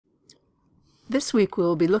This week we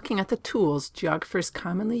will be looking at the tools geographers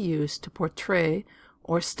commonly use to portray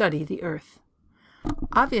or study the Earth.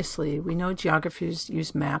 Obviously, we know geographers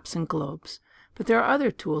use maps and globes, but there are other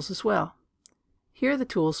tools as well. Here are the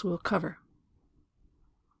tools we'll cover: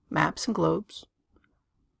 maps and globes,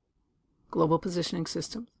 global positioning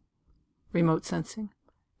systems, remote sensing,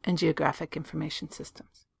 and geographic information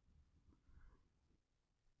systems.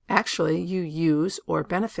 Actually, you use or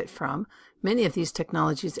benefit from many of these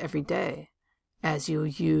technologies every day, as you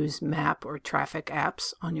use map or traffic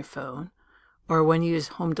apps on your phone, or when you use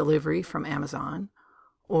home delivery from Amazon,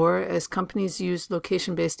 or as companies use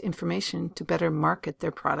location-based information to better market their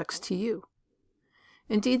products to you.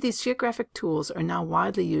 Indeed, these geographic tools are now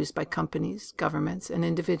widely used by companies, governments, and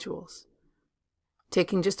individuals.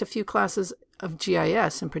 Taking just a few classes of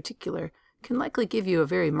GIS in particular can likely give you a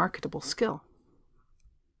very marketable skill.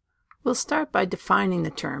 We'll start by defining the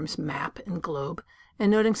terms map and globe and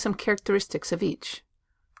noting some characteristics of each.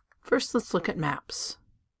 First, let's look at maps.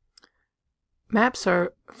 Maps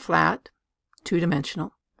are flat,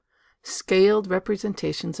 two-dimensional, scaled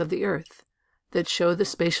representations of the Earth that show the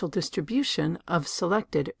spatial distribution of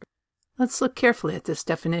selected. Let's look carefully at this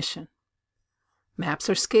definition. Maps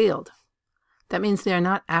are scaled. That means they are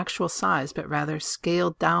not actual size, but rather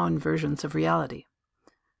scaled-down versions of reality.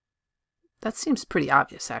 That seems pretty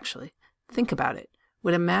obvious, actually. Think about it.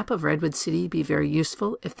 Would a map of Redwood City be very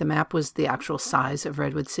useful if the map was the actual size of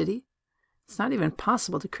Redwood City? It's not even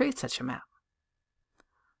possible to create such a map.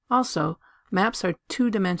 Also, maps are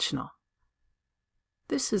two-dimensional.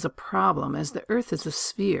 This is a problem, as the Earth is a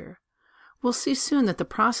sphere. We'll see soon that the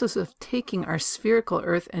process of taking our spherical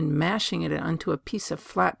Earth and mashing it onto a piece of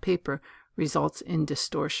flat paper results in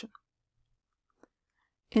distortion.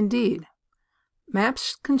 Indeed,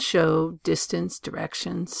 maps can show distance,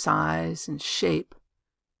 direction, size, and shape,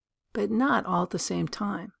 but not all at the same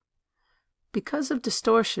time. Because of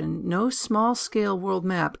distortion, no small-scale world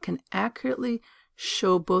map can accurately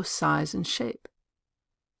show both size and shape.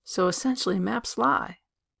 So essentially, maps lie.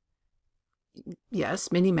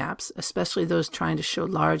 Yes, many maps, especially those trying to show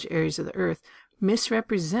large areas of the Earth,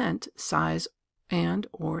 misrepresent size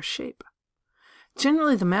and/or shape.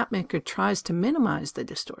 Generally, the mapmaker tries to minimize the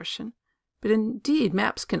distortion, but indeed,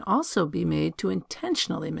 maps can also be made to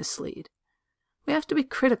intentionally mislead. We have to be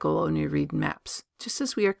critical when we read maps, just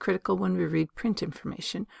as we are critical when we read print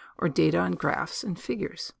information or data on graphs and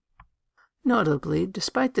figures. Notably,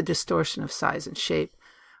 despite the distortion of size and shape,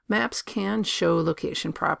 maps can show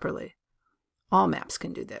location properly. All maps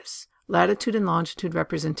can do this. Latitude and longitude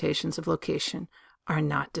representations of location are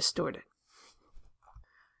not distorted.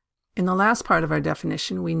 In the last part of our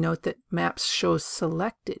definition, we note that maps show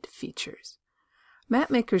selected features.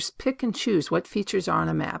 Mapmakers pick and choose what features are on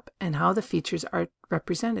a map and how the features are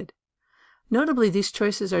represented. Notably, these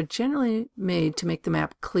choices are generally made to make the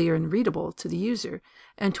map clear and readable to the user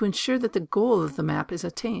and to ensure that the goal of the map is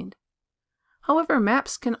attained. However,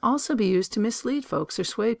 maps can also be used to mislead folks or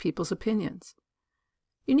sway people's opinions.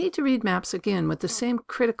 You need to read maps again with the same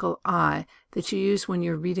critical eye that you use when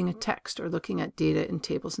you're reading a text or looking at data in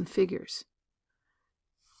tables and figures.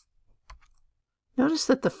 Notice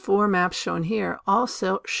that the four maps shown here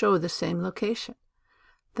also show the same location.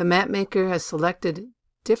 The mapmaker has selected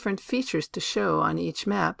different features to show on each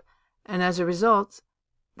map, and as a result,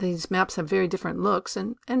 these maps have very different looks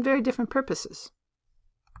and very different purposes.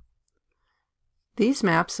 These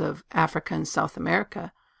maps of Africa and South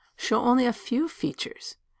America show only a few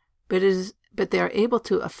features, but they are able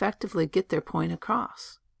to effectively get their point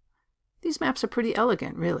across. These maps are pretty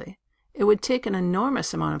elegant, really. It would take an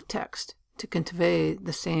enormous amount of text to convey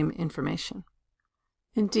the same information.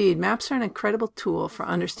 Indeed, maps are an incredible tool for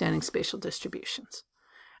understanding spatial distributions,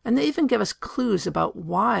 and they even give us clues about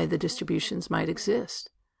why the distributions might exist.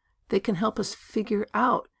 They can help us figure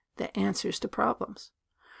out the answers to problems.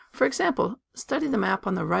 For example, study the map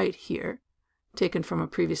on the right here, taken from a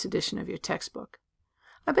previous edition of your textbook.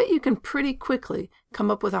 I bet you can pretty quickly come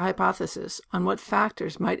up with a hypothesis on what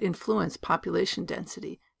factors might influence population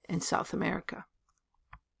density in South America.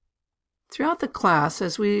 Throughout the class,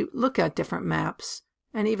 as we look at different maps,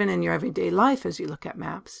 and even in your everyday life as you look at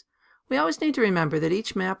maps, we always need to remember that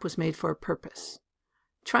each map was made for a purpose.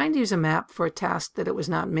 Trying to use a map for a task that it was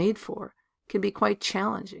not made for can be quite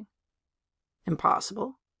challenging,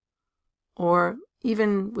 impossible, or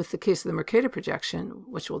even with the case of the Mercator projection,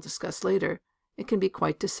 which we'll discuss later, it can be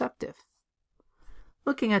quite deceptive.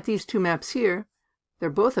 Looking at these two maps here, they're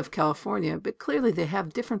both of California, but clearly they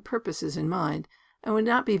have different purposes in mind and would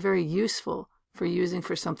not be very useful for using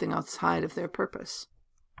for something outside of their purpose.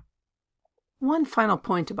 One final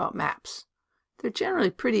point about maps. They're generally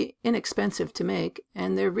pretty inexpensive to make,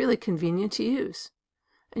 and they're really convenient to use.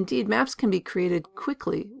 Indeed, maps can be created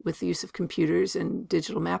quickly with the use of computers and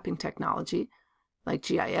digital mapping technology, like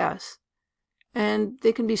GIS, and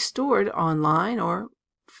they can be stored online or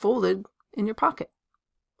folded in your pocket.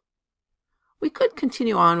 We could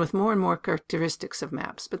continue on with more and more characteristics of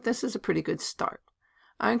maps, but this is a pretty good start.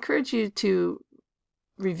 I encourage you to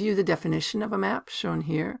review the definition of a map shown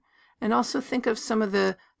here, and also think of some of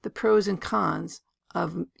the pros and cons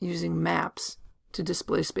of using maps to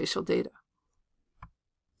display spatial data.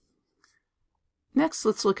 Next,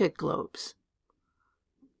 let's look at globes.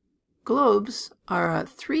 Globes are a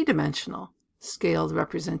three-dimensional scaled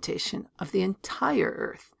representation of the entire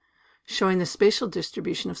Earth, showing the spatial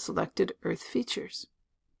distribution of selected Earth features.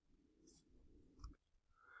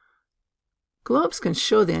 Globes can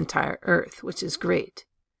show the entire Earth, which is great,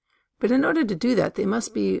 but in order to do that, they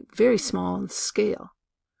must be very small in scale.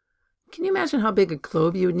 Can you imagine how big a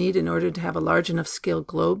globe you would need in order to have a large enough scale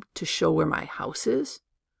globe to show where my house is?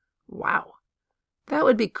 Wow! That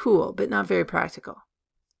would be cool, but not very practical.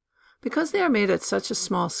 Because they are made at such a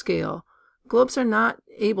small scale, globes are not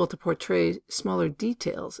able to portray smaller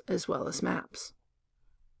details as well as maps.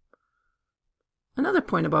 Another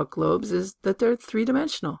point about globes is that they're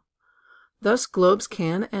three-dimensional. Thus, globes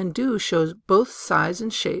can and do show both size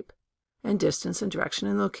and shape, and distance and direction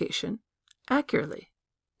and location accurately.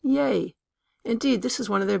 Yay! Indeed, this is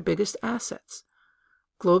one of their biggest assets.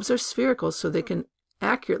 Globes are spherical, so they can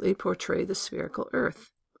accurately portray the spherical Earth.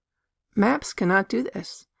 Maps cannot do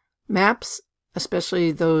this. Maps,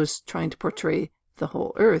 especially those trying to portray the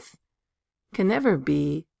whole Earth, can never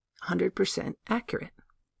be 100% accurate.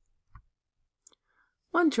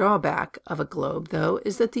 One drawback of a globe, though,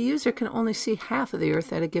 is that the user can only see half of the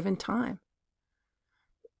Earth at a given time.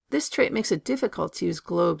 This trait makes it difficult to use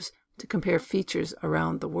globes to compare features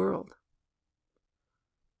around the world.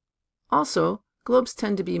 Also, globes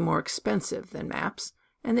tend to be more expensive than maps,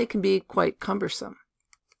 and they can be quite cumbersome.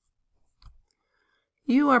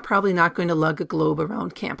 You are probably not going to lug a globe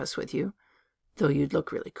around campus with you, though you'd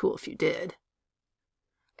look really cool if you did.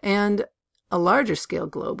 And a larger scale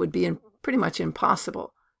globe would be pretty much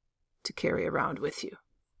impossible to carry around with you.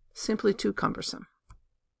 Simply too cumbersome.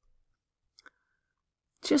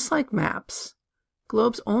 Just like maps,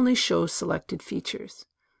 globes only show selected features,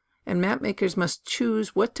 and map makers must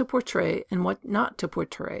choose what to portray and what not to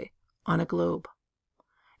portray on a globe.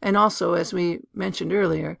 And also, as we mentioned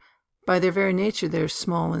earlier, by their very nature they're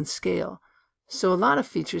small in scale, so a lot of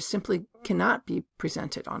features simply cannot be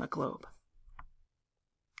presented on a globe.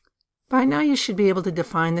 By now you should be able to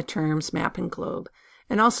define the terms map and globe,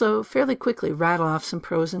 and also fairly quickly rattle off some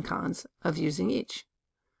pros and cons of using each.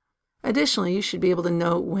 Additionally, you should be able to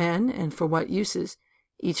know when and for what uses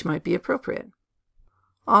each might be appropriate.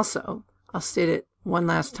 Also, I'll state it one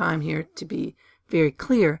last time here to be very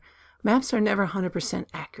clear, maps are never 100%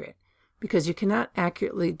 accurate because you cannot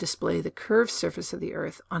accurately display the curved surface of the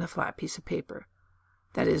Earth on a flat piece of paper.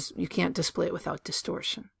 That is, you can't display it without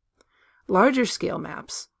distortion. Larger scale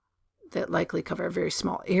maps that likely cover a very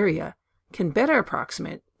small area can better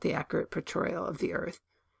approximate the accurate portrayal of the Earth,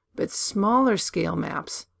 but smaller scale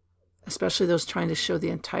maps, especially those trying to show the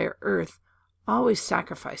entire Earth, always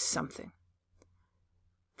sacrifice something.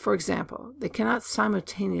 For example, they cannot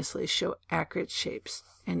simultaneously show accurate shapes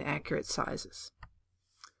and accurate sizes.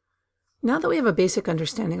 Now that we have a basic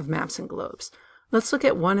understanding of maps and globes, let's look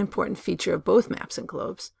at one important feature of both maps and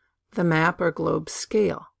globes, the map or globe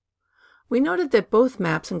scale. We noted that both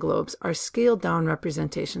maps and globes are scaled-down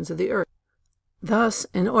representations of the Earth. Thus,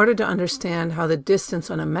 in order to understand how the distance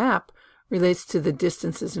on a map relates to the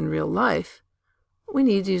distances in real life, we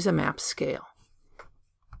need to use a map scale.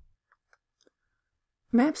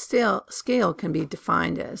 Map scale can be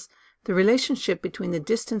defined as the relationship between the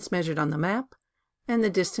distance measured on the map and the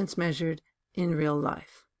distance measured in real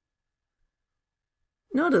life.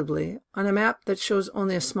 Notably, on a map that shows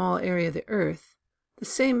only a small area of the Earth, the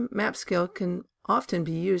same map scale can often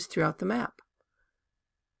be used throughout the map.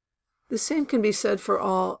 The same can be said for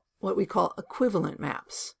all what we call equivalent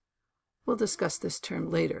maps. We'll discuss this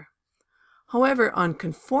term later. However, on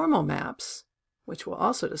conformal maps, which we'll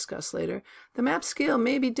also discuss later, the map scale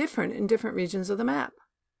may be different in different regions of the map.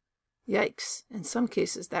 Yikes, in some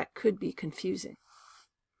cases that could be confusing.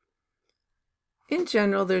 In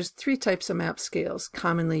general, there's three types of map scales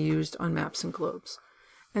commonly used on maps and globes,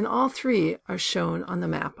 and all three are shown on the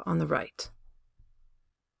map on the right.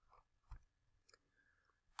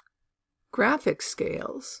 Graphic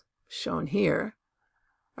scales, shown here,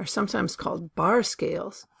 are sometimes called bar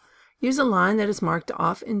scales, use a line that is marked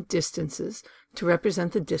off in distances to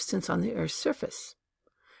represent the distance on the Earth's surface.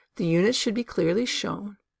 The units should be clearly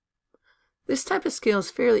shown. This type of scale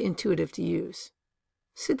is fairly intuitive to use.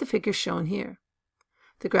 See the figure shown here.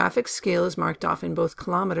 The graphic scale is marked off in both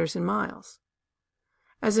kilometers and miles.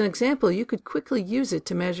 As an example, you could quickly use it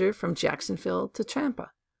to measure from Jacksonville to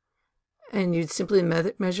Tampa. And you'd simply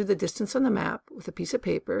measure the distance on the map with a piece of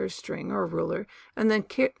paper, string, or a ruler, and then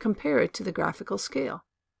compare it to the graphical scale.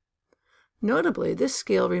 Notably, this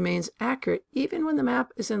scale remains accurate even when the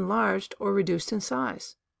map is enlarged or reduced in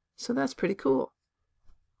size. So that's pretty cool.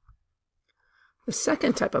 The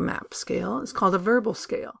second type of map scale is called a verbal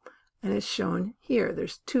scale, and it's shown here.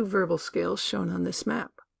 There's two verbal scales shown on this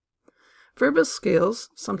map. Verbal scales,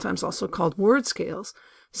 sometimes also called word scales,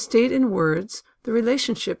 state in words the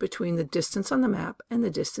relationship between the distance on the map and the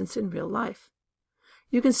distance in real life.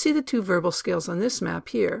 You can see the two verbal scales on this map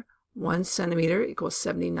here. 1 centimeter equals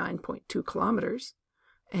 79.2 kilometers,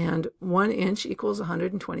 and 1 inch equals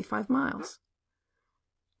 125 miles.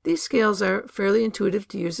 These scales are fairly intuitive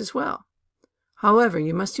to use as well. However,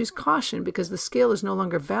 you must use caution because the scale is no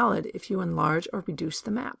longer valid if you enlarge or reduce the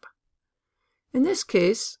map. In this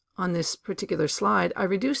case, on this particular slide, I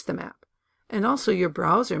reduced the map, and also your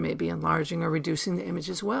browser may be enlarging or reducing the image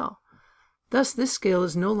as well. Thus, this scale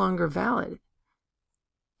is no longer valid.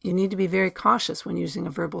 You need to be very cautious when using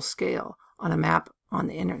a verbal scale on a map on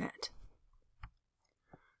the internet.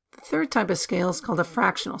 The third type of scale is called a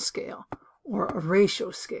fractional scale, or a ratio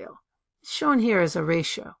scale. It's shown here as a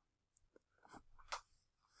ratio.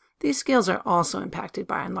 These scales are also impacted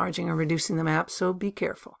by enlarging or reducing the map, so be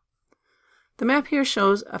careful. The map here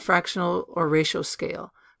shows a fractional or ratio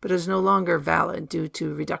scale, but is no longer valid due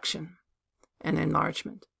to reduction and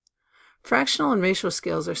enlargement. Fractional and ratio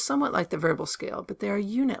scales are somewhat like the verbal scale, but they are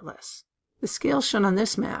unitless. The scale shown on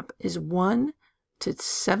this map is 1 to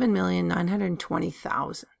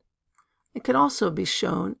 7,920,000. It could also be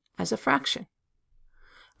shown as a fraction.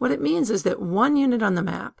 What it means is that 1 unit on the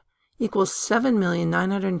map equals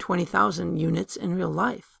 7,920,000 units in real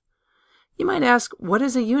life. You might ask, what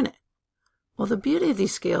is a unit? Well, the beauty of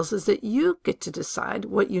these scales is that you get to decide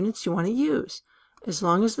what units you want to use, as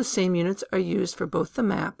long as the same units are used for both the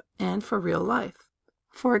map and for real life.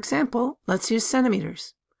 For example, let's use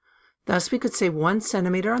centimeters. Thus, we could say 1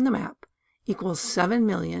 centimeter on the map equals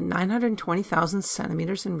 7,920,000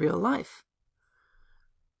 centimeters in real life.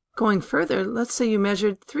 Going further, let's say you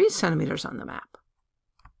measured 3 centimeters on the map.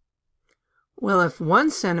 Well, if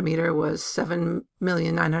 1 centimeter was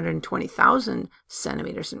 7,920,000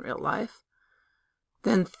 centimeters in real life,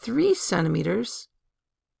 then 3 centimeters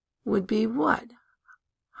would be what?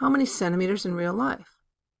 How many centimeters in real life?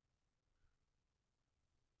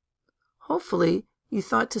 Hopefully, you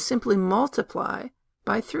thought to simply multiply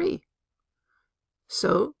by 3.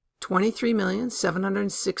 So,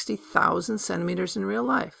 23,760,000 centimeters in real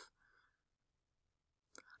life.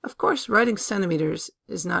 Of course, writing centimeters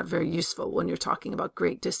is not very useful when you're talking about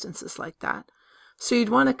great distances like that, so you'd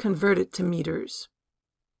want to convert it to meters.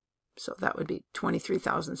 So that would be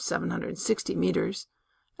 23,760 meters,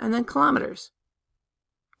 and then kilometers.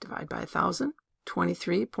 Divide by 1,000,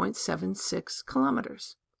 23.76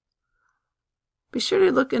 kilometers. Be sure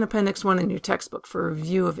to look in Appendix 1 in your textbook for a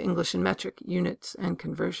review of English and metric units and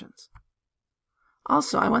conversions.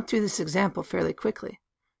 Also, I went through this example fairly quickly.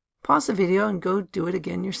 Pause the video and go do it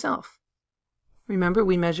again yourself. Remember,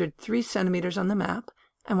 we measured 3 centimeters on the map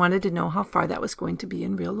and wanted to know how far that was going to be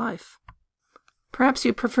in real life. Perhaps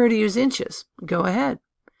you prefer to use inches. Go ahead.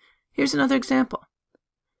 Here's another example.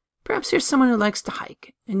 Perhaps you're someone who likes to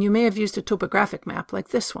hike, and you may have used a topographic map like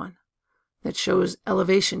this one that shows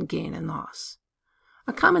elevation gain and loss.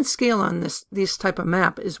 A common scale on this type of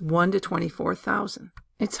map is 1 to 24,000.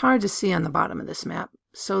 It's hard to see on the bottom of this map,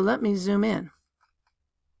 so let me zoom in.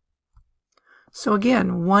 So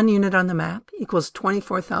again, 1 unit on the map equals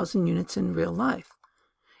 24,000 units in real life.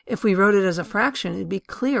 If we wrote it as a fraction, it'd be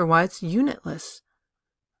clear why it's unitless.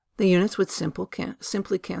 The units would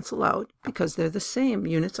simply cancel out because they're the same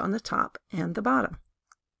units on the top and the bottom.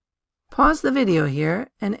 Pause the video here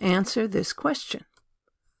and answer this question.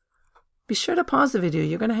 Be sure to pause the video.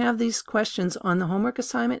 You're going to have these questions on the homework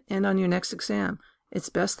assignment and on your next exam. It's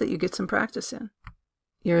best that you get some practice in.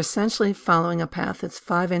 You're essentially following a path that's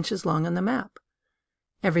 5 inches long on the map.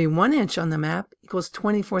 Every 1 inch on the map equals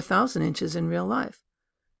 24,000 inches in real life.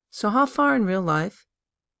 So how far in real life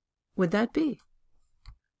would that be?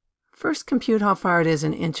 First, compute how far it is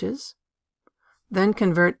in inches. Then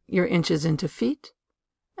convert your inches into feet.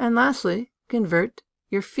 And lastly, convert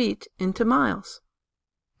your feet into miles.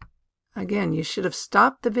 Again, you should have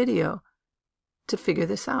stopped the video to figure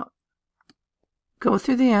this out. Go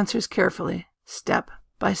through the answers carefully, step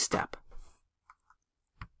by step.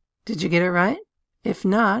 Did you get it right? If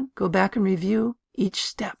not, go back and review each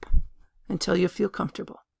step until you feel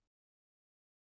comfortable.